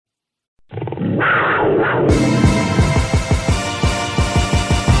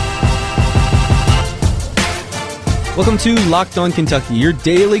Welcome to Locked On Kentucky, your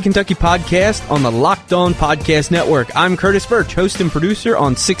daily Kentucky podcast on the Locked On Podcast Network. I'm Curtis Birch, host and producer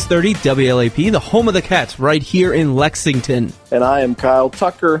on 630 WLAP, the home of the Cats, right here in Lexington. And I am Kyle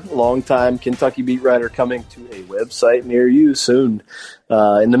Tucker, longtime Kentucky beat writer, coming to a website near you soon.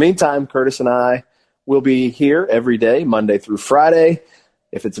 In the meantime, Curtis and I will be here every day, Monday through Friday.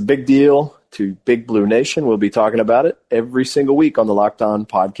 If it's a big deal to Big Blue Nation, we'll be talking about it every single week on the Locked On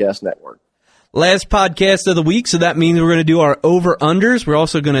Podcast Network. Last podcast of the week, so that means we're going to do our over-unders. We're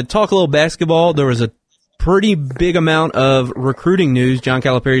also going to talk a little basketball. There was a pretty big amount of recruiting news. John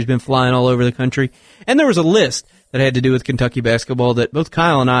Calipari's been flying all over the country. And there was a list that had to do with Kentucky basketball that both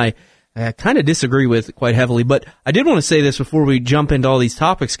Kyle and I kind of disagree with quite heavily. But I did want to say this before we jump into all these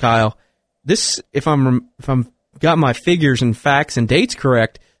topics, Kyle. This, if I'm got my figures and facts and dates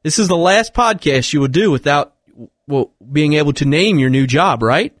correct, this is the last podcast you will do without being able to name your new job,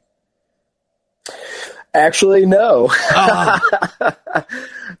 right? Actually, no. I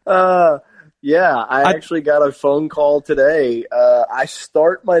actually got a phone call today. I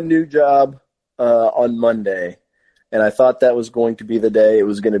start my new job on Monday, and I thought that was going to be the day it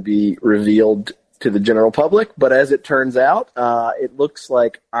was going to be revealed to the general public. But as it turns out, it looks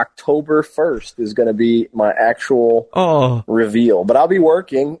like October 1st is going to be my actual reveal. But I'll be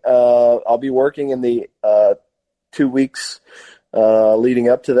working. I'll be working in the 2 weeks leading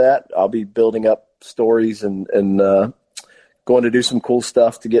up to that. I'll be building up stories and going to do some cool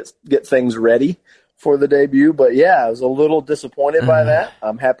stuff to get things ready for the debut. But yeah, I was a little disappointed by that.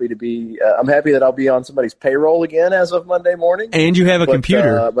 I'm happy that I'll be on somebody's payroll again as of Monday morning. And you have a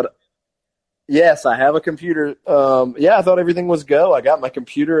computer. But yes, I have a computer. I thought everything was go. I got my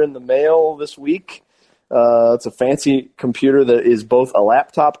computer in the mail this week. It's a fancy computer that is both a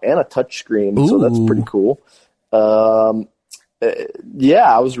laptop and a touchscreen, so that's pretty cool.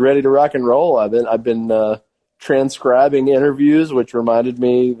 I was ready to rock and roll. I've been transcribing interviews, which reminded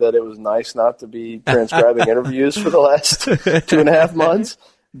me that it was nice not to be transcribing interviews for the last 2.5 months.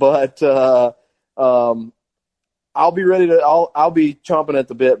 But I'll be ready to. I'll be chomping at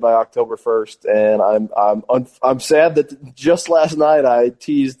the bit by October 1st, and I'm sad that just last night I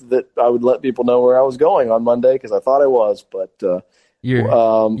teased that I would let people know where I was going on Monday because I thought I was, but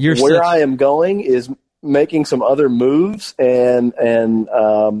where I am going is making some other moves, and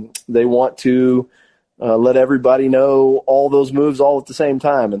they want to let everybody know all those moves all at the same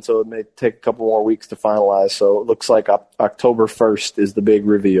time, and so it may take a couple more weeks to finalize. So it looks like October 1st is the big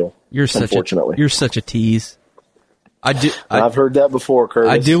reveal. Unfortunately, you're such a tease. I've heard that before, Curtis.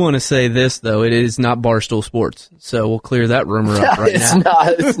 I do want to say this though: it is not Barstool Sports, so we'll clear that rumor up right now.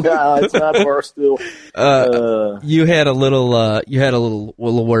 It's not Barstool. You had a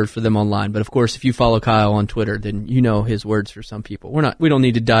little word for them online, but of course, if you follow Kyle on Twitter, then you know his words for some people. We don't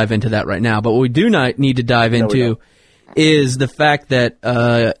need to dive into that right now, but what we do not need to dive into is the fact that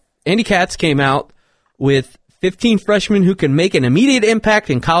Andy Katz came out with 15 freshmen who can make an immediate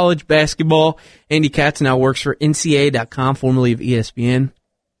impact in college basketball. Andy Katz now works for NCAA.com, formerly of ESPN.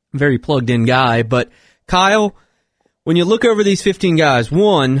 Very plugged-in guy. But, Kyle, when you look over these 15 guys,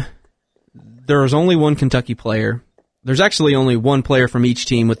 one, there is only one Kentucky player. There's actually only one player from each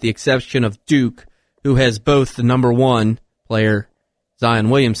team, with the exception of Duke, who has both the number one player,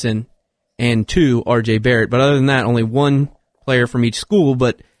 Zion Williamson, and 2, R.J. Barrett. But other than that, only one player from each school.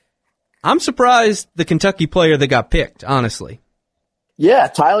 But I'm surprised the Kentucky player that got picked, honestly. Yeah,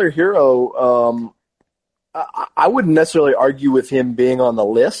 Tyler Hero, I wouldn't necessarily argue with him being on the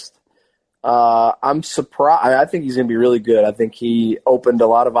list. I'm surprised. I think he's going to be really good. I think he opened a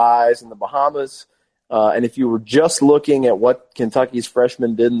lot of eyes in the Bahamas. And if you were just looking at what Kentucky's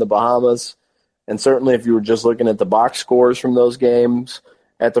freshmen did in the Bahamas, and certainly if you were just looking at the box scores from those games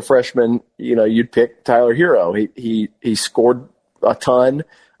at the freshman, you'd pick Tyler Hero. He scored a ton.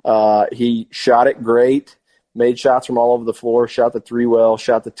 He shot it great, made shots from all over the floor, shot the 3 well,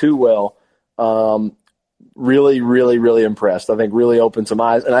 shot the 2 well. Really, really, really impressed. I think really opened some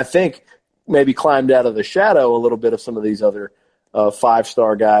eyes, and I think maybe climbed out of the shadow a little bit of some of these other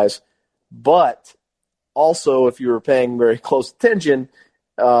 5-star guys. But also, if you were paying very close attention,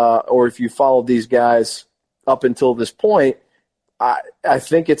 or if you followed these guys up until this point, I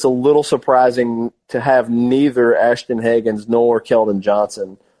think it's a little surprising to have neither Ashton Hagans nor Keldon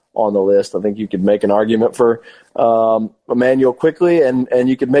Johnson on the list. I think you could make an argument for Emmanuel Quickley, and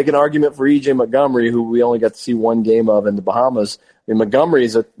you could make an argument for E.J. Montgomery, who we only got to see one game of in the Bahamas. I mean, Montgomery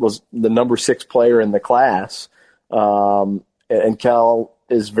was the number 6 player in the class, and Cal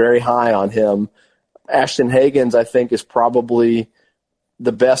is very high on him. Ashton Hagans, I think, is probably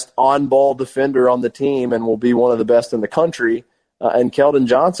the best on-ball defender on the team and will be one of the best in the country. And Keldon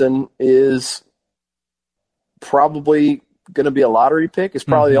Johnson is probably going to be a lottery pick. Is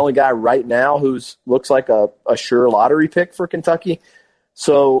probably the only guy right now who's looks like a sure lottery pick for Kentucky.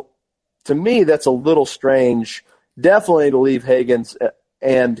 So to me, that's a little strange. Definitely to leave Hagans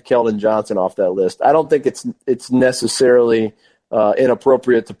and Keldon Johnson off that list. I don't think it's necessarily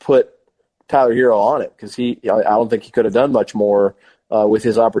inappropriate to put Tyler Hero on it because I don't think he could have done much more with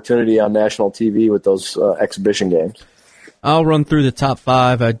his opportunity on national TV with those exhibition games. I'll run through the top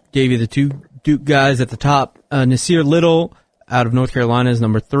 5. I gave you the 2 Duke guys at the top. Nasir Little out of North Carolina is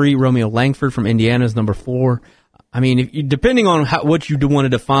number 3. Romeo Langford from Indiana is number 4. I mean, depending on what you want to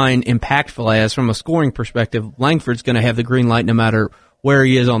define impactful as from a scoring perspective, Langford's going to have the green light no matter where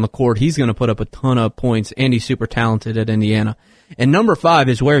he is on the court. He's going to put up a ton of points, and he's super talented at Indiana. And number 5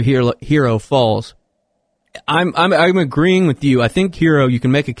 is where Hero falls. I'm agreeing with you. I think Hero, you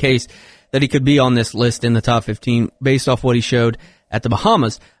can make a case that he could be on this list in the top 15 based off what he showed at the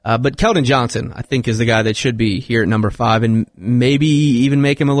Bahamas. But Keldon Johnson, I think, is the guy that should be here at number 5, and maybe even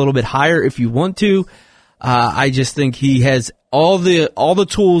make him a little bit higher if you want to. I just think he has all the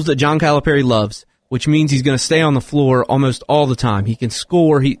tools that John Calipari loves, which means he's going to stay on the floor almost all the time. He can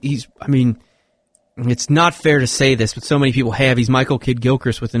score. I mean, it's not fair to say this, but so many people have. He's Michael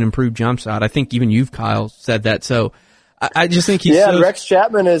Kidd-Gilchrist with an improved jump shot. I think even you've, Kyle, said that. So I just think he's Rex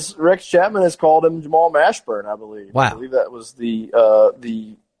Chapman has called him Jamal Mashburn, I believe. Wow. I believe that was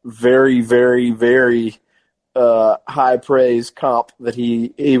the very, very, very high praise comp that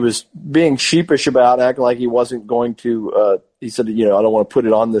he was being sheepish about, acting like he wasn't going to. He said, I don't want to put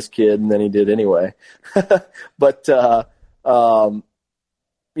it on this kid, and then he did anyway. But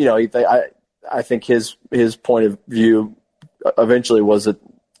I think his point of view eventually was that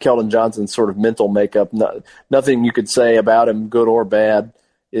Keldon Johnson's sort of mental makeup, nothing you could say about him, good or bad,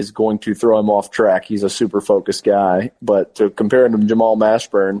 is going to throw him off track. He's a super focused guy. But to compare him to Jamal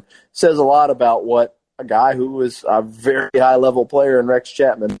Mashburn says a lot about what a guy who is a very high-level player in Rex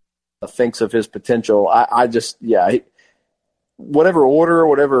Chapman thinks of his potential. Whatever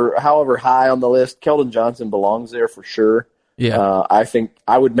order, however high on the list, Keldon Johnson belongs there for sure. Yeah. I think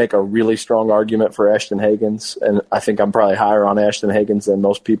I would make a really strong argument for Ashton Hagans, and I think I'm probably higher on Ashton Hagans than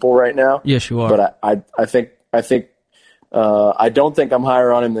most people right now. Yes, you are. But I think I don't think I'm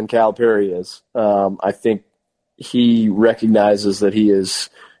higher on him than Calipari is. I think he recognizes that he is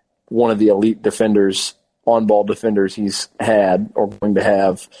one of the elite defenders, on-ball defenders he's had or going to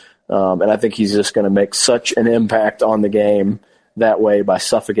have, and I think he's just going to make such an impact on the game that way by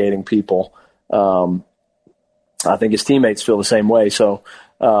suffocating people. I think his teammates feel the same way. So,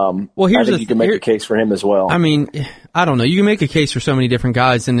 I think you can make a case for him as well. I mean, I don't know. You can make a case for so many different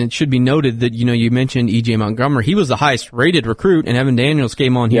guys, and it should be noted that, you mentioned E.J. Montgomery. He was the highest rated recruit, and Evan Daniels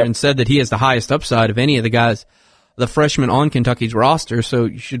came on here and said that he has the highest upside of any of the guys, the freshmen on Kentucky's roster. So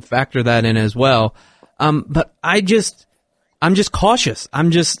you should factor that in as well. But I'm just cautious.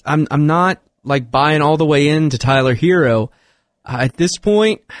 I'm not like buying all the way into Tyler Hero. At this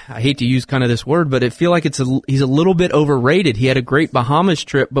point, I hate to use kind of this word, but I feel like he's a little bit overrated. He had a great Bahamas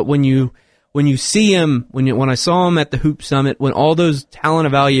trip, but when you see him, when I saw him at the Hoop Summit, when all those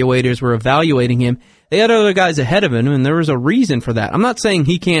talent evaluators were evaluating him, they had other guys ahead of him, and there was a reason for that. I'm not saying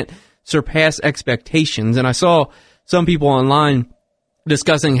he can't surpass expectations, and I saw some people online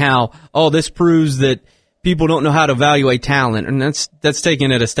discussing how, this proves that people don't know how to evaluate talent, and that's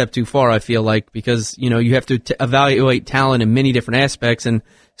taking it a step too far, I feel like, because, you have to evaluate talent in many different aspects, and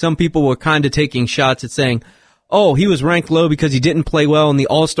some people were kind of taking shots at saying, he was ranked low because he didn't play well in the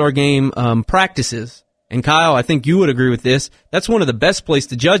All-Star game practices. And Kyle, I think you would agree with this. That's one of the best places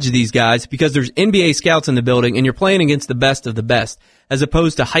to judge these guys because there's NBA scouts in the building, and you're playing against the best of the best, as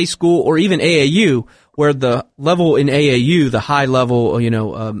opposed to high school or even AAU, where the level in AAU, the high level,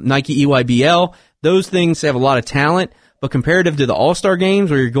 Nike EYBL, those things have a lot of talent, but comparative to the All-Star games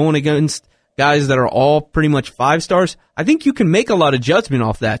where you're going against guys that are all pretty much 5 stars, I think you can make a lot of judgment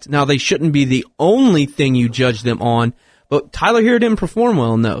off that. Now, they shouldn't be the only thing you judge them on, but Tyler Hero didn't perform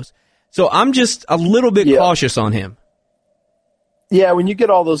well in those. So I'm just a little bit cautious on him. Yeah, when you get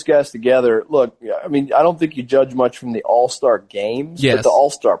all those guys together, look, I mean, I don't think you judge much from the All-Star games, but the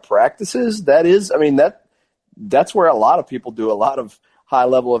All-Star practices, that's where a lot of people do a lot of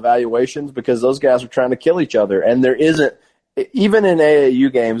high-level evaluations because those guys are trying to kill each other. And there isn't, even in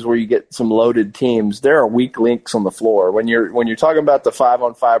AAU games where you get some loaded teams, there are weak links on the floor. When you're talking about the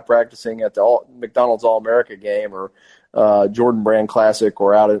 5-on-5 practicing at the McDonald's All-America game or Jordan Brand Classic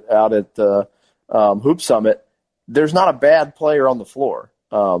or out at the Hoop Summit, there's not a bad player on the floor,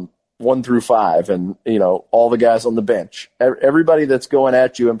 1 through 5, and all the guys on the bench. Everybody that's going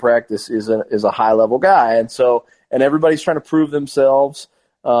at you in practice is a high-level guy, and everybody's trying to prove themselves.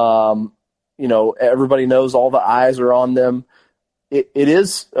 everybody knows all the eyes are on them. I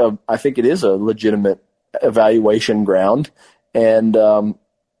think it is a legitimate evaluation ground. And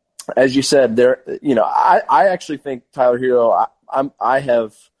as you said, I actually think Tyler Herro, I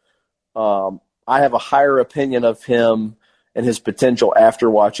have a higher opinion of him and his potential after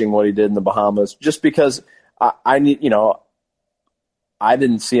watching what he did in the Bahamas, just because I didn't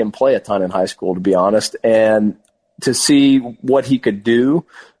see him play a ton in high school, to be honest, and to see what he could do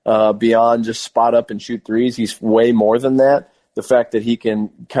beyond just spot up and shoot threes, he's way more than that. The fact that he can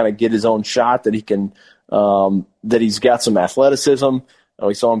kind of get his own shot, that he can, that he's got some athleticism.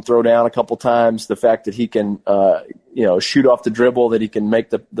 We saw him throw down a couple times. The fact that he can, shoot off the dribble, that he can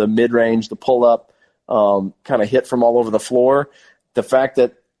make the mid range, the pull up, kind of hit from all over the floor. The fact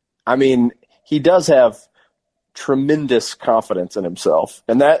that, he does have tremendous confidence in himself,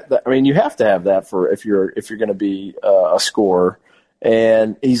 and you have to have that for if you're going to be a scorer,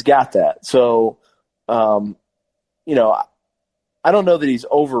 and he's got that. So, I don't know that he's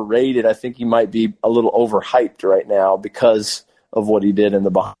overrated. I think he might be a little overhyped right now because of what he did in the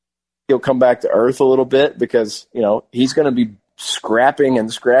Bahamas. He'll come back to earth a little bit because, he's going to be scrapping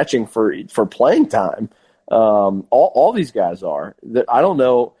and scratching for playing time. All these guys are. I don't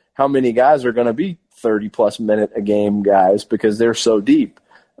know how many guys are going to be 30-plus minute a game guys because they're so deep.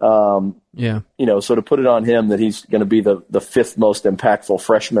 So to put it on him that he's going to be the fifth most impactful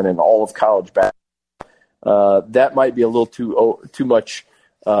freshman in all of college basketball, that might be a little too much,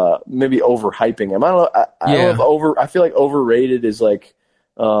 maybe overhyping him. I feel like overrated is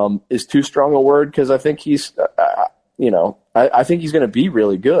is too strong a word, because I think he's, I think he's going to be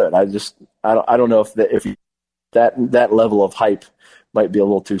really good. I don't know if that level of hype might be a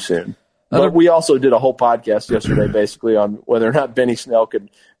little too soon. But we also did a whole podcast yesterday basically on whether or not Benny Snell could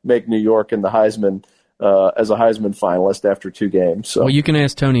make New York in the Heisman as a Heisman finalist after 2 games. So. Well, you can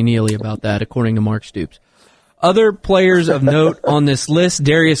ask Tony Neely about that, according to Mark Stoops. Other players of note on this list: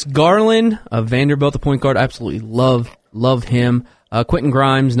 Darius Garland of Vanderbilt, the point guard. Absolutely love him. Quentin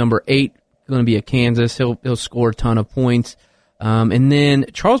Grimes, number 8, going to be at Kansas. He'll score a ton of points. And then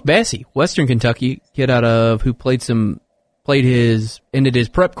Charles Bassey, Western Kentucky kid who ended his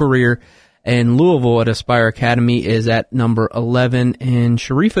prep career in Louisville at Aspire Academy, is at number 11, and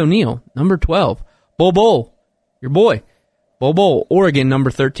Sharif O'Neal, number 12. Bol, your boy. Bol, Oregon, number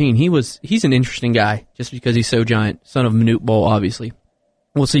 13. He's an interesting guy just because he's so giant. Son of Manute Bol, obviously.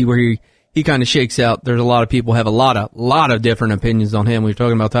 We'll see where he kind of shakes out. There's a lot of people have a lot of different opinions on him. We were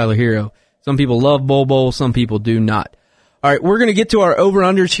talking about Tyler Herro. Some people love Bol, some people do not. All right, we're going to get to our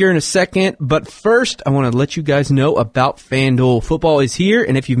over-unders here in a second, but first I want to let you guys know about FanDuel. Football is here,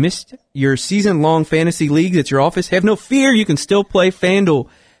 and if you missed your season-long fantasy leagues at your office, have no fear, you can still play FanDuel.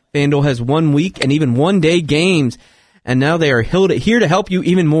 FanDuel has 1 week and even 1-day games, and now they are here to help you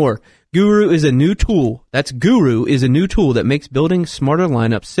even more. Guru is a new tool that makes building smarter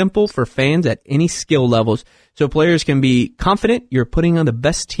lineups simple for fans at any skill levels, so players can be confident you're putting on the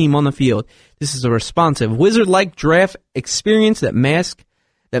best team on the field. This is a responsive, wizard-like draft experience that makes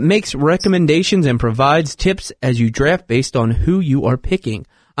recommendations and provides tips as you draft based on who you are picking.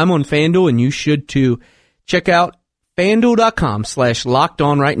 I'm on FanDuel, and you should too. Check out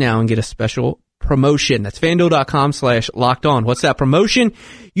FanDuel.com/LockedOn right now and get a special promotion. That's FanDuel.com/LockedOn. What's that promotion?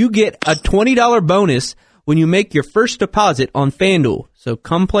 You get a $20 bonus when you make your first deposit on FanDuel. So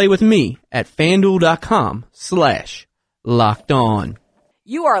come play with me at FanDuel.com/LockedOn.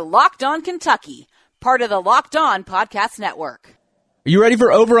 You are Locked On Kentucky, part of the Locked On Podcast Network. Are you ready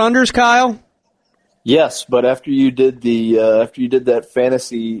for over-unders, Kyle? Yes, but after you did that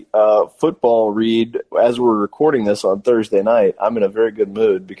fantasy football read as we're recording this on Thursday night, I'm in a very good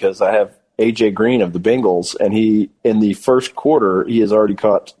mood because I have A.J. Green of the Bengals, and in the first quarter, he has already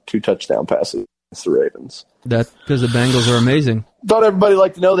caught 2 touchdown passes against the Ravens. That's because the Bengals are amazing. Thought everybody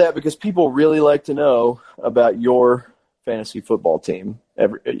liked to know that because people really like to know about your fantasy football team.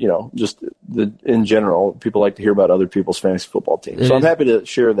 In general, people like to hear about other people's fantasy football teams. So I'm happy to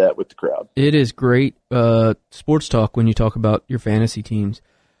share that with the crowd. It is great sports talk when you talk about your fantasy teams.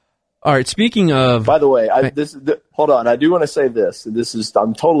 All right, speaking of... By the way, hold on. I do want to say this.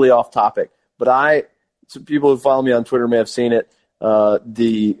 I'm totally off topic, but some people who follow me on Twitter may have seen it.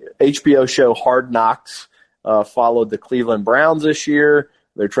 The HBO show Hard Knocks followed the Cleveland Browns this year.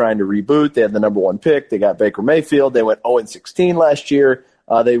 They're trying to reboot. They had the number 1 pick. They got Baker Mayfield. They went 0-16 last year.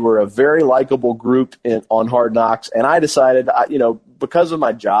 They were a very likable group on Hard Knocks. And I decided, because of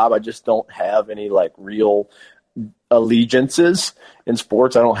my job, I just don't have any real allegiances in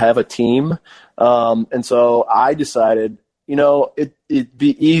sports. I don't have a team. And so I decided, it'd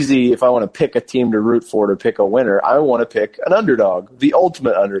be easy if I want to pick a team to root for to pick a winner. I want to pick an underdog, the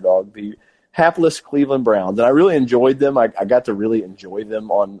ultimate underdog, hapless Cleveland Browns. And I really enjoyed them. I got to really enjoy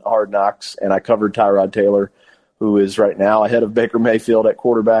them on Hard Knocks, and I covered Tyrod Taylor, who is right now ahead of Baker Mayfield at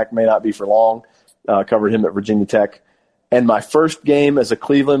quarterback, may not be for long. Covered him at Virginia Tech. And my first game as a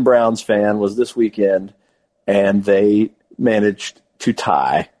Cleveland Browns fan was this weekend, and they managed to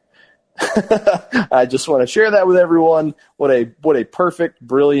tie. I just want to share that with everyone. What a perfect,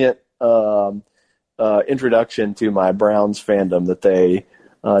 brilliant introduction to my Browns fandom, that they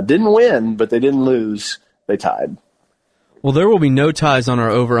didn't win, but they didn't lose. They tied. Well, there will be no ties on our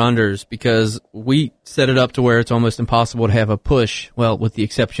over-unders because we set it up to where it's almost impossible to have a push, well, with the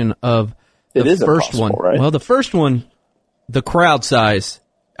exception of the first one. Right? Well, the first one, the crowd size,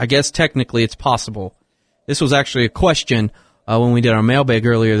 I guess technically it's possible. This was actually a question when we did our mailbag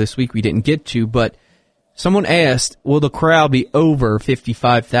earlier this week we didn't get to, but someone asked, will the crowd be over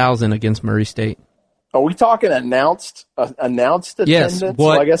 55,000 against Murray State? Are we talking announced attendance? Yes.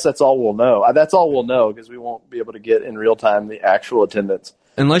 So I guess that's all we'll know. That's all we'll know because we won't be able to get in real time the actual attendance.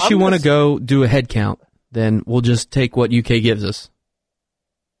 Unless you want to go do a head count, then we'll just take what UK gives us.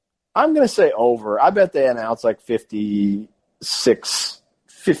 I'm going to say over. I bet they announced like 56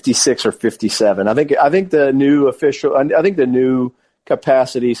 or 57. I think the new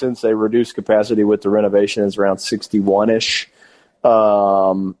capacity, since they reduced capacity with the renovation, is around 61-ish.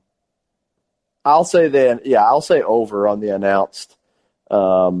 I'll say over on the announced.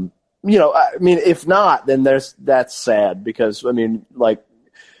 If not, then that's sad because,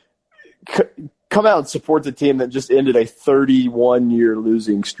 come out and support the team that just ended a 31-year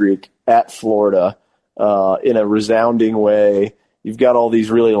losing streak at Florida in a resounding way. You've got all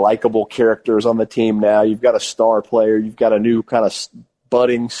these really likable characters on the team now. You've got a star player. You've got a new kind of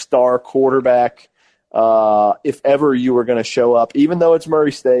budding star quarterback. If ever you were going to show up, even though it's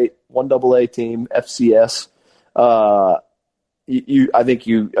Murray State, 1AA team, FCS, I think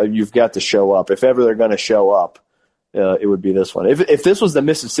you've got to show up. If ever they're going to show up, it would be this one. If this was the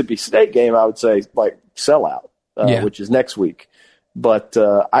Mississippi State game, I would say like sellout, which is next week. But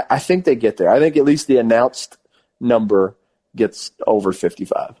I think they get there. I think at least the announced number gets over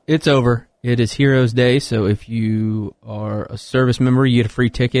 55. It's over. It is Heroes Day, so if you are a service member, you get a free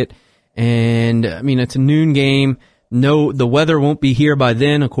ticket. And, it's a noon game. No, the weather won't be here by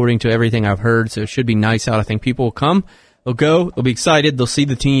then, according to everything I've heard, so it should be nice out. I think people will come, they'll go, they'll be excited, they'll see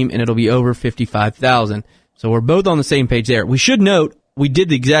the team, and it'll be over 55,000. So we're both on the same page there. We should note, we did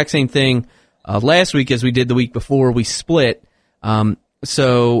the exact same thing last week as we did the week before. We split.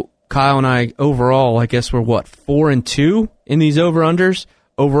 So Kyle and I, overall, I guess we're 4-2 in these over-unders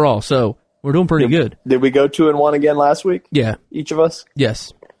overall. So we're doing pretty good. Did we go 2-1 again last week? Yeah. Each of us?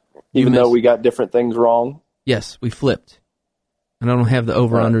 Yes. Even though we got different things wrong? Yes, we flipped. And I don't have the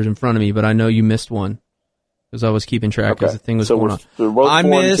over-unders in front of me, but I know you missed one because I was keeping track as the thing was going on.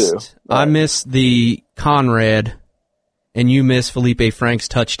 I missed the Conrad, and you missed Felipe Franks'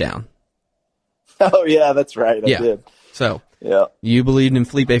 touchdown. Oh, yeah, that's right. I did. So you believed in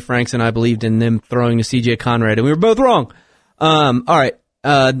Felipe Franks, and I believed in them throwing to C.J. Conrad, and we were both wrong. All right.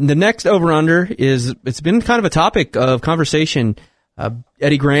 The next over-under it's been kind of a topic of conversation.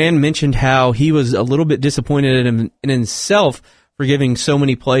 Eddie Gran mentioned how he was a little bit disappointed in himself for giving so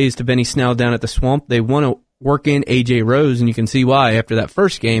many plays to Benny Snell down at the Swamp. They want to work in A.J. Rose, and you can see why. After that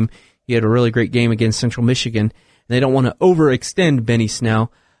first game, he had a really great game against Central Michigan. And they don't want to overextend Benny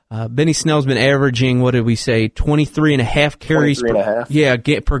Snell. Benny Snell's been averaging, 23.5 carries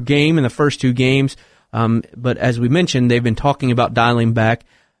per game in the first two games. But as we mentioned, they've been talking about dialing back.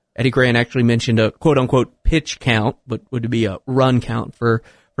 Eddie Gran actually mentioned a quote-unquote pitch count, but would be a run count for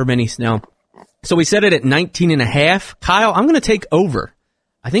Benny Snell. So we set it at 19.5. Kyle, I'm going to take over.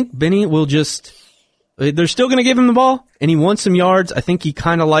 I think Benny will they're still going to give him the ball, and he wants some yards. I think he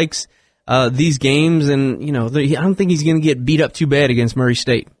kind of likes these games, and I don't think he's going to get beat up too bad against Murray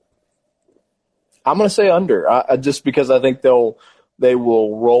State. I'm going to say under, just because I think they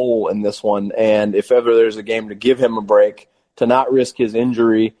will roll in this one, and if ever there's a game to give him a break, to not risk his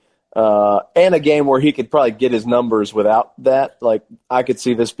injury, and a game where he could probably get his numbers without that. Like, I could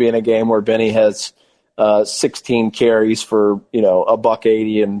see this being a game where Benny has 16 carries for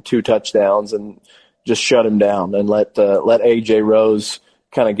 $180 and 2 touchdowns, and just shut him down and let A.J. Rose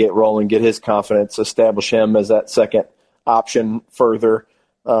kind of get rolling, get his confidence, establish him as that second option further.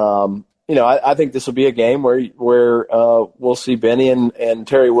 I think this will be a game where we'll see Benny and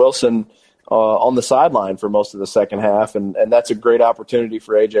Terry Wilson on the sideline for most of the second half, and that's a great opportunity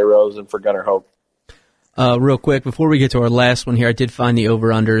for A.J. Rose and for Gunnar Hope. Real quick, before we get to our last one here, I did find the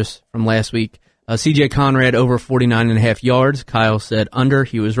over-unders from last week. C.J. Conrad over 49.5 yards. Kyle said under.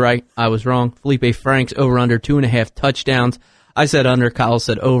 He was right. I was wrong. Felipe Franks over-under 2.5 touchdowns. I said under. Kyle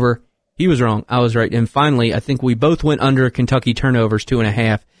said over. He was wrong. I was right. And finally, I think we both went under Kentucky turnovers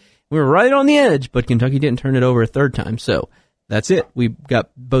 2.5. We were right on the edge, but Kentucky didn't turn it over a third time. So that's it. We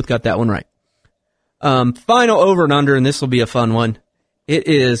both got that one right. Final over and under, and this will be a fun one. It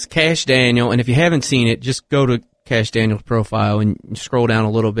is Cash Daniel, and if you haven't seen it, just go to Cash Daniel's profile and scroll down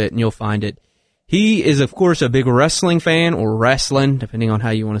a little bit, and you'll find it. He is, of course, a big wrestling fan, or wrestling, depending on how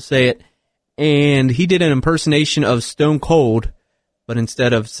you want to say it, and he did an impersonation of Stone Cold, but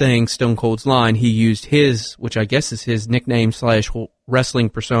instead of saying Stone Cold's line, he used his, which I guess is his nickname / wrestling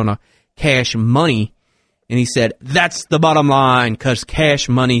persona, Cash Money. And he said, "That's the bottom line, because Cash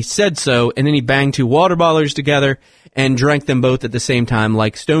Money said so." And then he banged 2 water bottlers together and drank them both at the same time,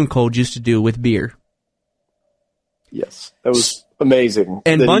 like Stone Cold used to do with beer. Yes, that was amazing.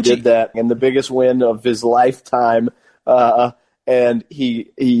 And that he did that, and the biggest win of his lifetime. And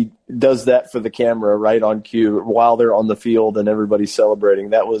he does that for the camera right on cue while they're on the field and everybody's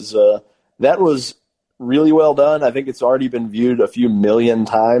celebrating. That was really well done. I think it's already been viewed a few million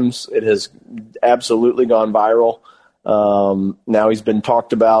times. It has absolutely gone viral. Now he's been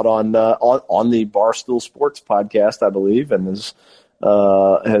talked about on the Barstool Sports podcast, I believe, and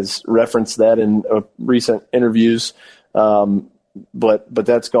has referenced that in recent interviews. But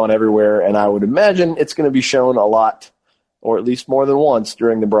that's gone everywhere, and I would imagine it's going to be shown a lot, or at least more than once,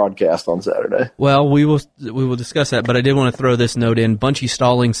 during the broadcast on Saturday. Well, we will discuss that, but I did want to throw this note in. Bunchy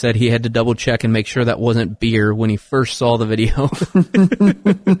Stallings said he had to double check and make sure that wasn't beer when he first saw the video.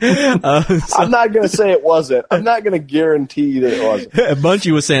 I'm not going to say it wasn't. I'm not going to guarantee that it wasn't.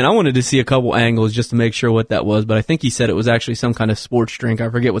 Bunchy was saying, I wanted to see a couple angles just to make sure what that was, but I think he said it was actually some kind of sports drink. I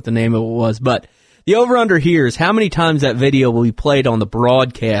forget what the name of it was, but the over-under here is how many times that video will be played on the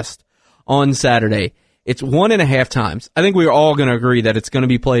broadcast on Saturday. It's 1.5 times. I think we're all going to agree that it's going to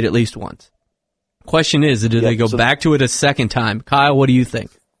be played at least once. Question is, do they go back to it a second time? Kyle, what do you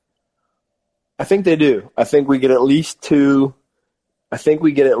think? I think they do. I think we get at least 2. I think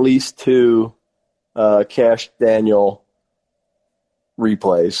we get at least 2 Cash Daniel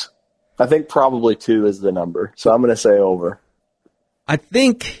replays. I think probably 2 is the number. So I'm going to say over. I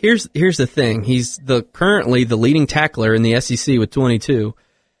think here's the thing. He's currently the leading tackler in the SEC with 22.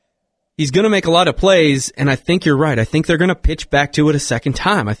 He's going to make a lot of plays, and I think you're right. I think they're going to pitch back to it a second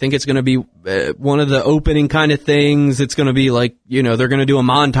time. I think it's going to be one of the opening kind of things. It's going to be like, they're going to do a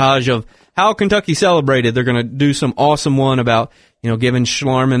montage of how Kentucky celebrated. They're going to do some awesome one about, giving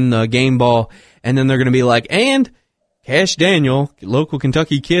Schlarman the game ball, and then they're going to be like, and Cash Daniel, local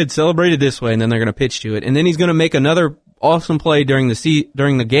Kentucky kid, celebrated this way, and then they're going to pitch to it. And then he's going to make another awesome play during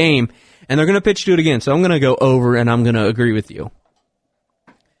the game, and they're going to pitch to it again. So I'm going to go over, and I'm going to agree with you.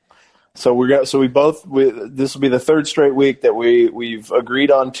 So this will be the third straight week that we've agreed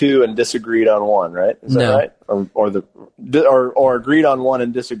on 2 and disagreed on 1, right? Is that right? Or agreed on 1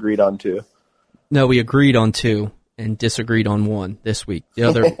 and disagreed on 2? No, we agreed on 2 and disagreed on 1 this week. The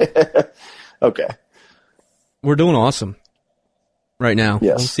other. Okay. We're doing awesome right now.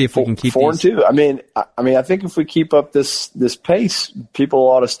 Yes. We'll see if we can keep 4 and 2. I mean, I think if we keep up this pace, people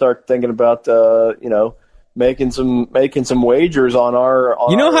ought to start thinking about making some wagers on our.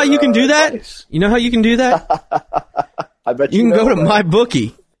 You know how you can do that? Price. You know how you can do that? I bet you can go to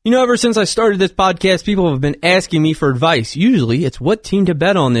MyBookie. Ever since I started this podcast, people have been asking me for advice. Usually, it's what team to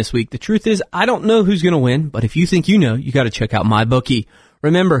bet on this week. The truth is, I don't know who's going to win, but if you think you know, you got to check out MyBookie.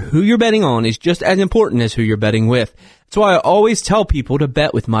 Remember, who you're betting on is just as important as who you're betting with. That's why I always tell people to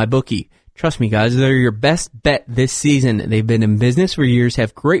bet with MyBookie. Trust me, guys, they're your best bet this season. They've been in business for years,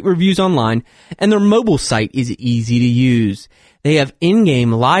 have great reviews online, and their mobile site is easy to use. They have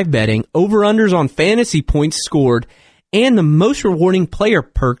in-game live betting, over-unders on fantasy points scored, and the most rewarding player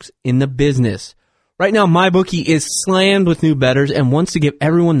perks in the business. Right now, MyBookie is slammed with new bettors and wants to give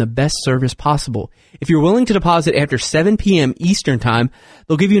everyone the best service possible. If you're willing to deposit after 7 p.m. Eastern Time,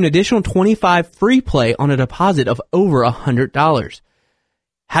 they'll give you an additional $25 free play on a deposit of over $100.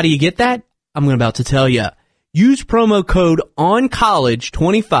 How do you get that? I'm about to tell you. Use promo code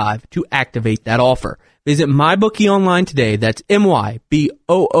ONCOLLEGE25 to activate that offer. Visit MyBookie online today. That's MyBookie,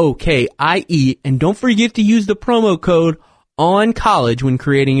 and don't forget to use the promo code ONCOLLEGE when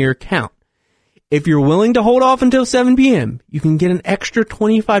creating your account. If you're willing to hold off until 7 p.m., you can get an extra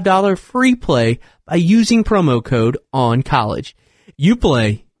 $25 free play by using promo code ONCOLLEGE. You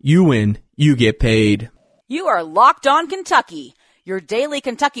play, you win, you get paid. You are Locked On Kentucky, your daily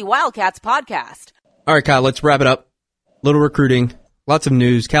Kentucky Wildcats podcast. All right, Kyle, let's wrap it up. Little recruiting, lots of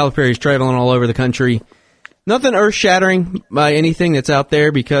news. Calipari's traveling all over the country. Nothing earth-shattering by anything that's out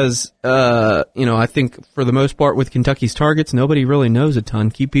there because, I think for the most part with Kentucky's targets, nobody really knows a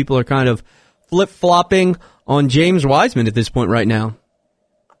ton. Key people are kind of flip-flopping on James Wiseman at this point right now.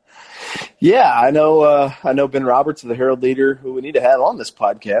 Yeah, I know Ben Roberts of the Herald Leader, who we need to have on this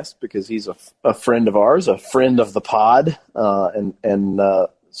podcast because he's a friend of ours, a friend of the pod, and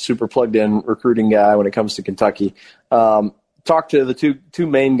super plugged in recruiting guy when it comes to Kentucky. Talked to the two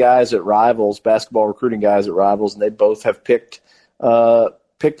main guys at Rivals, basketball recruiting guys at Rivals, and they both have picked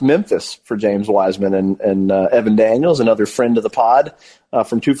Memphis for James Wiseman, and Evan Daniels, another friend of the pod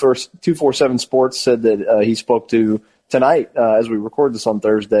from 247 Sports, said that he spoke to tonight as we record this on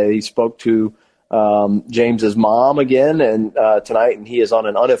Thursday. He spoke to James's mom again, and tonight, and he is on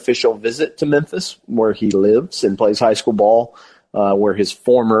an unofficial visit to Memphis, where he lives and plays high school ball, where his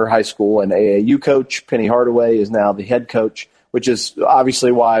former high school and AAU coach Penny Hardaway is now the head coach, which is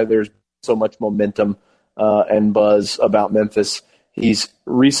obviously why there's so much momentum and buzz about Memphis. He's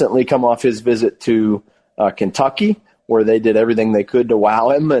recently come off his visit to Kentucky, where they did everything they could to wow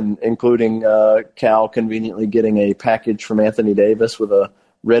him, and including Cal conveniently getting a package from Anthony Davis with a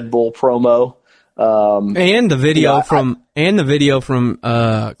Red Bull promo. And the video from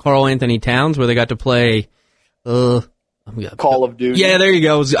Karl Anthony Towns, where they got to play Call of Duty. Yeah, there you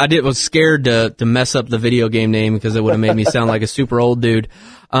go. I was scared to mess up the video game name because it would have made me sound like a super old dude.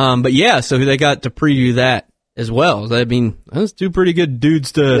 But yeah, so they got to preview that as well. I mean, those two pretty good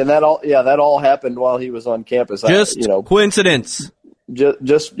dudes to. And that all happened while he was on campus. Just coincidence.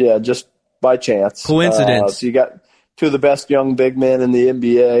 Just by chance. Coincidence. So you got two of the best young big men in the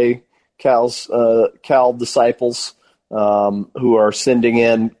NBA, Cal disciples, who are sending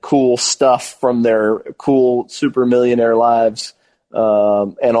in cool stuff from their cool super millionaire lives,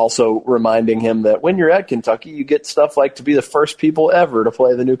 and also reminding him that when you're at Kentucky, you get stuff like to be the first people ever to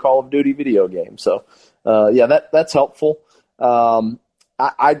play the new Call of Duty video game. So, that's helpful.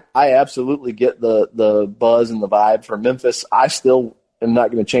 I absolutely get the buzz and the vibe from Memphis. I still am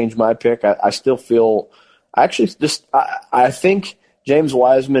not going to change my pick. I still feel I think James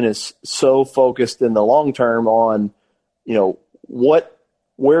Wiseman is so focused in the long term on,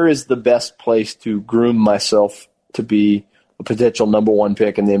 where is the best place to groom myself to be a potential number one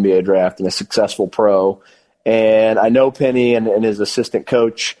pick in the NBA draft and a successful pro. And I know Penny and his assistant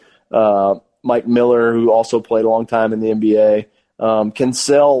coach, Mike Miller, who also played a long time in the NBA, can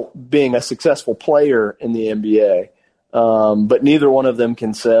sell being a successful player in the NBA. But neither one of them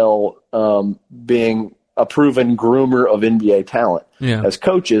can sell being a proven groomer of NBA talent as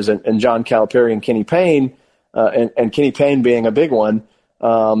coaches. And John Calipari and Kenny Payne, and Kenny Payne being a big one,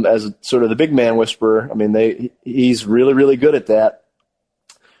 as sort of the big man whisperer. I mean, he's really, really good at that.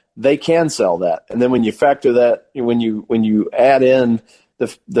 They can sell that. And then when you factor that, when you add in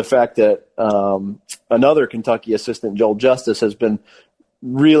the fact that another Kentucky assistant, Joel Justice, has been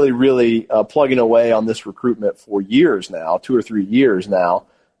really, really plugging away on this recruitment for years now, 2 or 3 years now,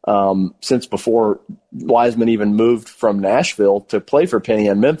 since before Wiseman even moved from Nashville to play for Penny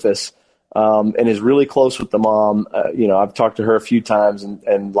in Memphis, and is really close with the mom. I've talked to her a few times,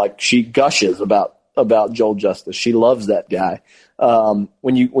 and like she gushes about Joel Justice. She loves that guy.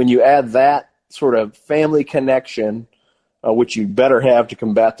 When you add that sort of family connection, which you better have to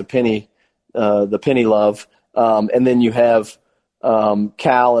combat the Penny love, and then you have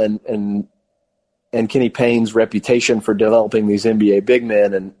Cal and Kenny Payne's reputation for developing these NBA big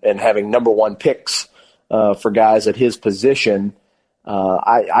men and having number one picks for guys at his position.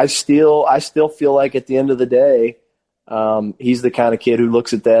 I still feel like at the end of the day, he's the kind of kid who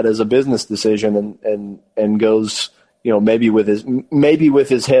looks at that as a business decision and goes, maybe with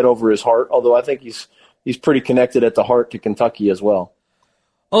his head over his heart. Although I think he's pretty connected at the heart to Kentucky as well.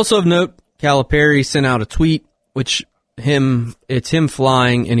 Also of note, Calipari sent out a tweet, which it's him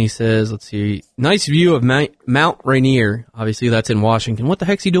flying, and he says, let's see, nice view of Mount Rainier. Obviously, that's in Washington. What the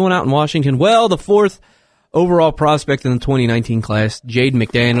heck's he doing out in Washington? Well, the 4th overall prospect in the 2019 class, Jaden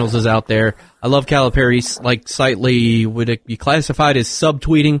McDaniels, is out there. I love Calipari's, slightly, would it be classified as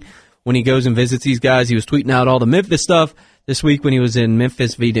subtweeting when he goes and visits these guys? He was tweeting out all the Memphis stuff this week when he was in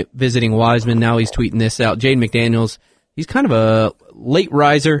Memphis visiting Wiseman. Now he's tweeting this out. Jaden McDaniels, he's kind of a late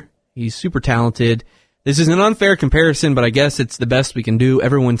riser. He's super talented. This is an unfair comparison, but I guess it's the best we can do.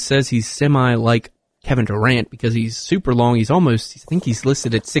 Everyone says he's semi-like Kevin Durant because he's super long. I think he's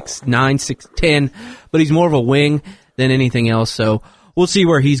listed at 6'9", 6'10", but he's more of a wing than anything else. So we'll see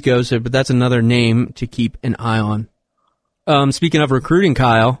where he goes. But that's another name to keep an eye on. Speaking of recruiting,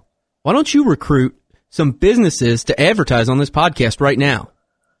 Kyle, why don't you recruit some businesses to advertise on this podcast right now?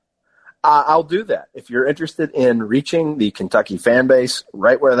 I'll do that. If you're interested in reaching the Kentucky fan base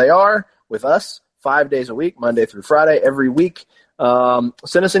right where they are with us, 5 days a week, Monday through Friday, every week,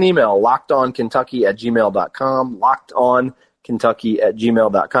 send us an email, lockedonkentucky@gmail.com,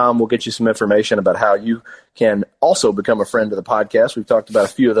 lockdownkentucky@gmail.com. We'll get you some information about how you can also become a friend of the podcast. We've talked about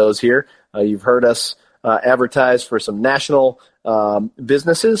a few of those here. You've heard us advertise for some national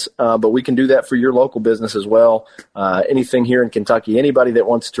businesses, but we can do that for your local business as well. Anything here in Kentucky, anybody that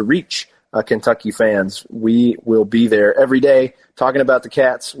wants to reach Kentucky fans, we will be there every day talking about the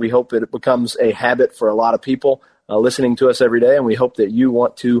Cats. We hope that it becomes a habit for a lot of people listening to us every day, and we hope that you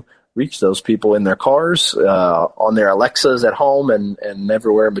want to reach those people in their cars, on their Alexas at home, and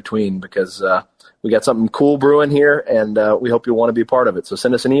everywhere in between, because we got something cool brewing here, and we hope you'll want to be a part of it. So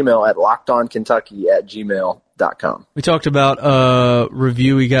send us an email at lockedonkentucky@gmail.com. We talked about a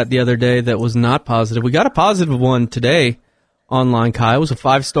review we got the other day that was not positive. We got a positive one today online, Kyle. It was a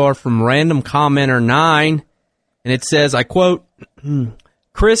 5-star from Random Commenter 9, and it says, I quote,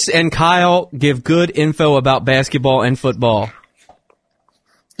 Chris and Kyle give good info about basketball and football.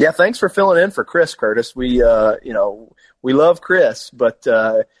 Yeah, thanks for filling in for Chris, Curtis. We love Chris, but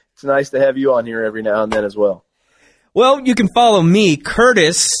it's nice to have you on here every now and then as well. Well, you can follow me,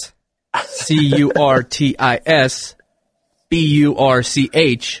 Curtis, Curtis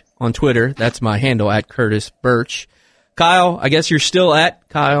Burch on Twitter. That's my handle, at Curtis Burch. Kyle, I guess you're still at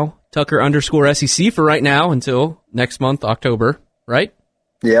Kyle Tucker _SEC for right now until next month, October, right?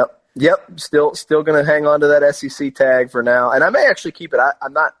 Yep. Still going to hang on to that SEC tag for now, and I may actually keep it.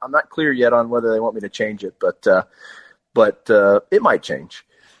 I'm not clear yet on whether they want me to change it, but it might change.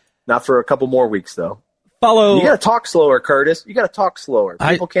 Not for a couple more weeks though. You got to talk slower, Curtis. You got to talk slower.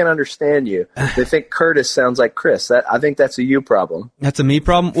 People can't understand you. They think Curtis sounds like Chris. I think that's a you problem. That's a me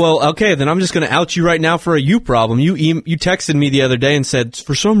problem? Well, okay, then I'm just going to out you right now for a you problem. You texted me the other day and said,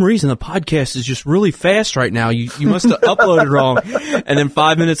 for some reason, the podcast is just really fast right now. You must have uploaded wrong. And then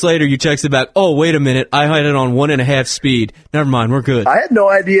 5 minutes later, you texted back, oh, wait a minute, I had it on 1.5 speed. Never mind, we're good. I had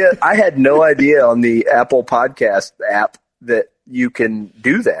no idea on the Apple Podcast app that you can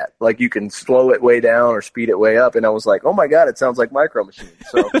do that. Like, you can slow it way down or speed it way up. And I was like, oh my God, it sounds like Micro Machines.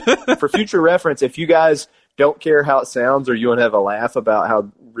 So for future reference, if you guys don't care how it sounds, or you want to have a laugh about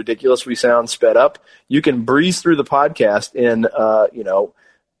how ridiculous we sound sped up, you can breeze through the podcast in,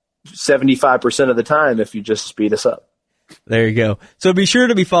 75% of the time if you just speed us up. There you go. So be sure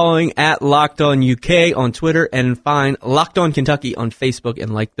to be following at Locked On UK on Twitter, and find Locked On Kentucky on Facebook,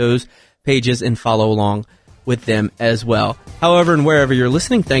 and like those pages and follow along with them as well. However, and wherever you're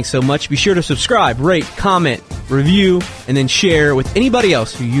listening, thanks so much. Be sure to subscribe, rate, comment, review, and then share with anybody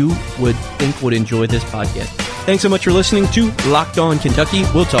else who you would think would enjoy this podcast. Thanks so much for listening to Locked On Kentucky.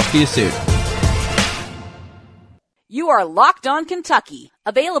 We'll talk to you soon. You are Locked On Kentucky,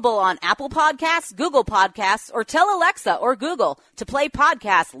 available on Apple Podcasts, Google Podcasts, or tell Alexa or Google to play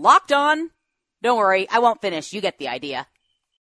podcast Locked On. Don't worry, I won't finish. You get the idea.